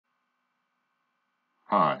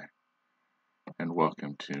Hi, and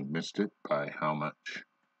welcome to Missed It by How Much.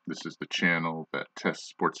 This is the channel that tests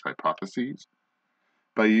sports hypotheses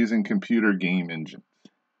by using computer game engines.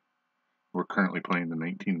 We're currently playing the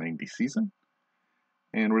 1990 season,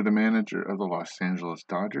 and we're the manager of the Los Angeles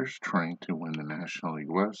Dodgers trying to win the National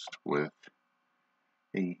League West with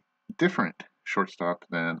a different shortstop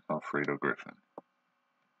than Alfredo Griffin.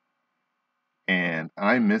 And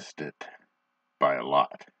I missed it by a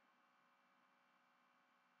lot.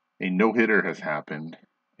 A no-hitter has happened,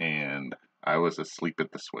 and I was asleep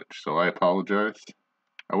at the switch, so I apologize.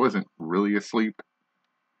 I wasn't really asleep.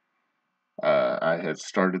 I had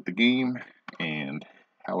started the game, and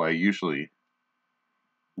how I usually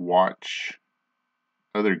watch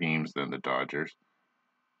other games than the Dodgers,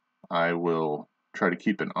 I will try to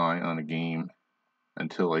keep an eye on a game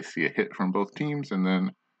until I see a hit from both teams, and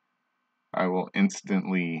then I will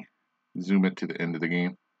instantly zoom it to the end of the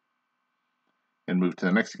game and move to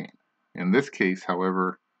the next game. In this case,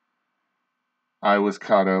 however, I was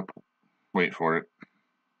caught up, wait for it,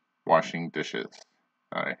 washing dishes.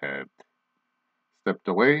 I had stepped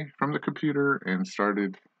away from the computer and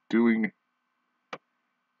started doing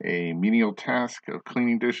a menial task of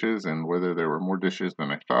cleaning dishes, and whether there were more dishes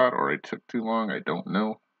than I thought or I took too long, I don't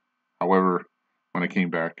know. However, when I came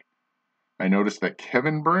back, I noticed that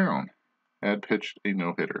Kevin Brown had pitched a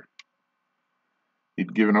no-hitter.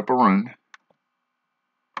 He'd given up a run,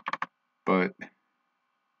 but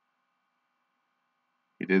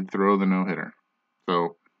he did throw the no-hitter.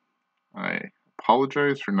 So I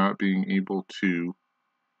apologize for not being able to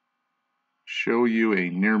show you a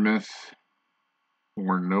near miss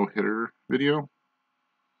or no-hitter video,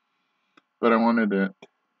 but I wanted it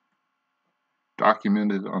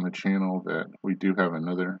documented on the channel that we do have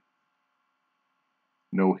another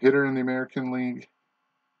no-hitter in the American League.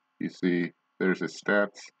 You see, there's his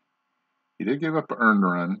stats. He did give up an earned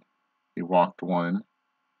run. He walked one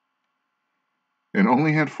and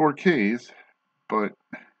only had 4 Ks, but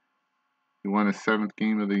he won his 7th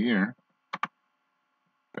game of the year.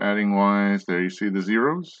 Batting wise, there you see the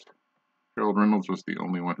zeros. Harold Reynolds was the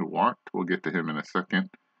only one who walked. We'll get to him in a second.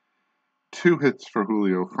 2 hits for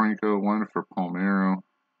Julio Franco, 1 for Palmeiro,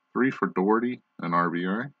 3 for Doherty, an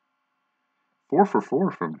RBI, 4 for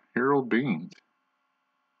 4 from Harold Baines,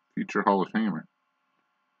 future Hall of Famer,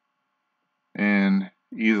 and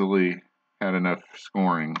easily had enough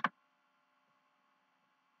scoring.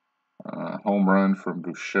 Home run from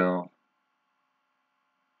Buechele.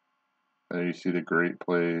 There you see the great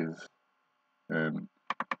plays, and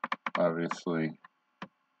obviously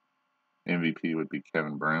MVP would be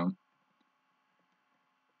Kevin Brown.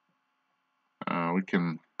 We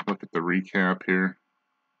can look at the recap here.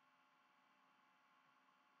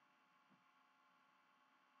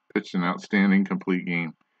 Pitched an outstanding complete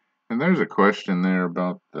game. And there's a question there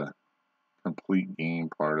about the complete game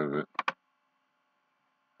part of it.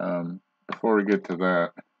 Before we get to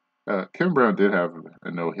that, Kevin Brown did have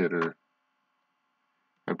a no-hitter.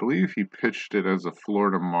 I believe he pitched it as a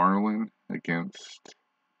Florida Marlin against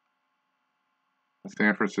the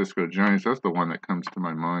San Francisco Giants. That's the one that comes to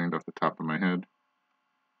my mind off the top of my head.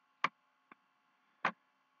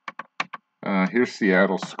 Here's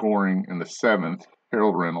Seattle scoring in the 7th.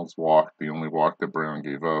 Harold Reynolds walked, the only walk that Brown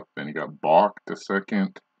gave up. Then he got balked to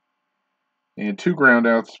second. And 2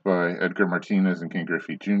 groundouts by Edgar Martinez and Ken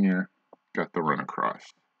Griffey Jr. got the run across.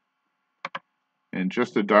 And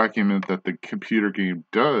just to document that the computer game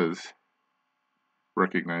does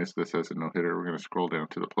recognize this as a no-hitter, we're going to scroll down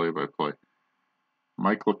to the play-by-play.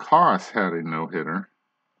 Mike Lacoste had a no-hitter.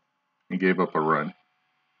 He gave up a run,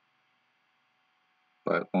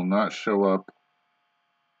 but will not show up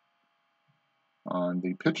on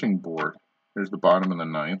the pitching board. Here's the bottom of the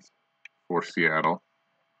 9th for Seattle.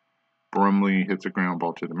 Brumley hits a ground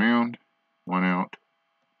ball to the mound, 1 out.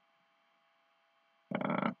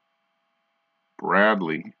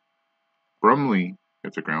 Brumley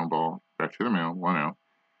hits a ground ball back to the mound, 1 out.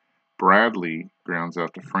 Bradley grounds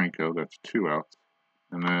out to Franco, that's 2 outs.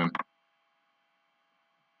 And then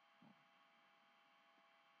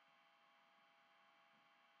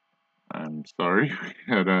I'm sorry,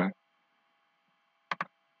 we had a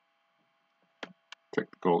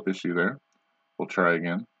technical issue there. We'll try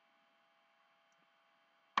again.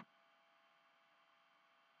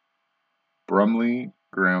 Brumley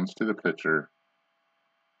grounds to the pitcher.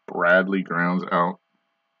 Bradley grounds out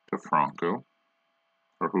to Franco,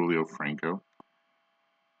 or Julio Franco.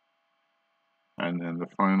 And then the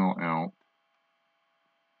final out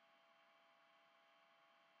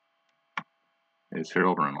is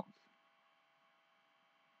Harold Reynolds.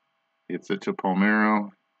 Hits it to Palmeiro.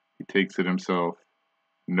 He takes it himself.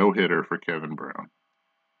 No hitter for Kevin Brown.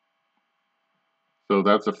 So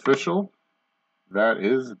that's official. That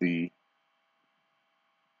is the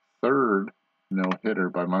third no-hitter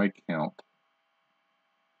by my count.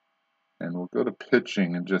 And we'll go to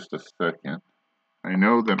pitching in just a second. I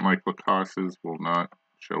know that Mike LaCasas will not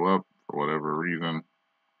show up for whatever reason.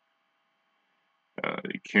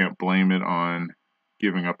 You can't blame it on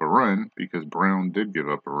giving up a run because Brown did give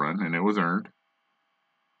up a run and it was earned.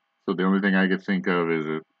 So the only thing I could think of is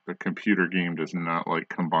that the computer game does not like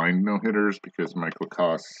combined no-hitters because Mike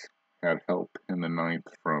LaCasas had help in the ninth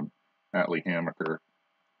from Atlee Hammaker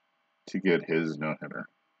to get his no-hitter.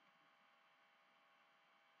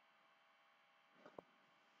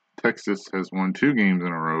 Texas has won 2 games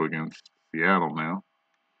in a row against Seattle now,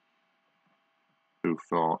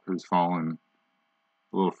 who's fallen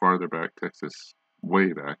a little farther back. Texas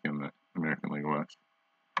way back in the American League West.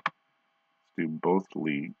 Let's do both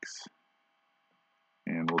leagues,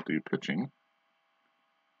 and we'll do pitching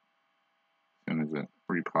as soon as it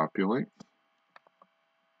repopulates.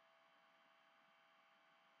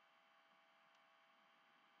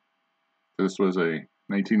 This was a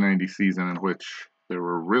 1990 season in which there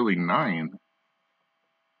were really 9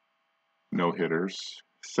 no-hitters,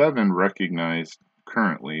 7 recognized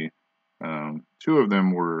currently. 2 of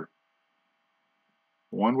them were,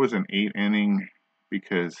 one was an 8-inning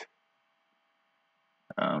because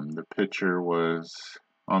the pitcher was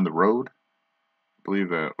on the road. I believe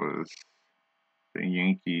that was the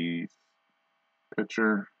Yankees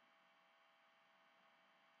pitcher.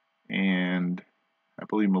 And I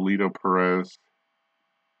believe Melito Perez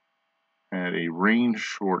had a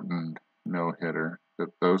range-shortened no-hitter. That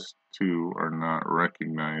those 2 are not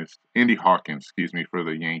recognized. Andy Hawkins, excuse me, for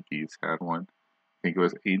the Yankees had one. I think it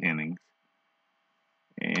was 8 innings.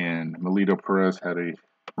 And Melito Perez had a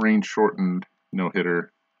range-shortened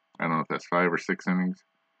no-hitter. I don't know if that's 5 or 6 innings.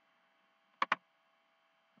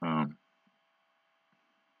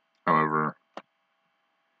 However,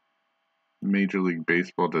 Major League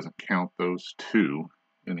Baseball doesn't count those 2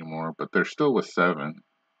 anymore, but they're still with 7.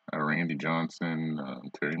 Randy Johnson,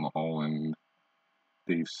 Terry Mulholland,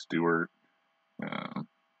 Dave Stewart,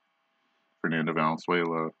 Fernando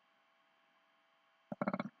Valenzuela,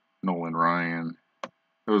 Nolan Ryan.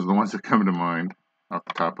 Those are the ones that come to mind off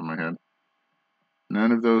the top of my head.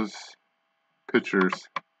 None of those pitchers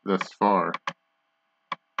thus far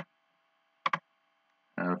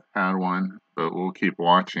have had one, but we'll keep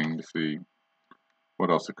watching to see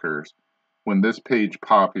what else occurs. When this page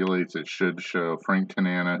populates, it should show Frank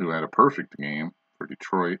Tanana, who had a perfect game for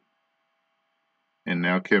Detroit, and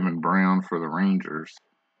now Kevin Brown for the Rangers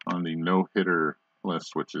on the no-hitter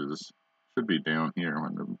list, which should be down here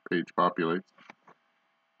when the page populates.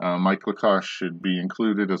 Mike LaCasas should be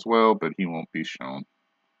included as well, but he won't be shown.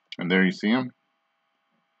 And there you see him.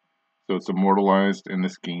 So it's immortalized in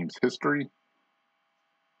this game's history.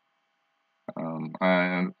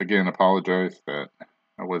 I, again, apologize that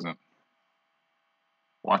I wasn't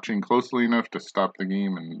watching closely enough to stop the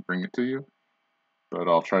game and bring it to you, but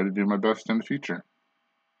I'll try to do my best in the future.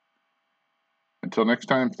 Until next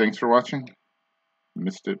time, thanks for watching.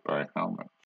 Missed it by how much?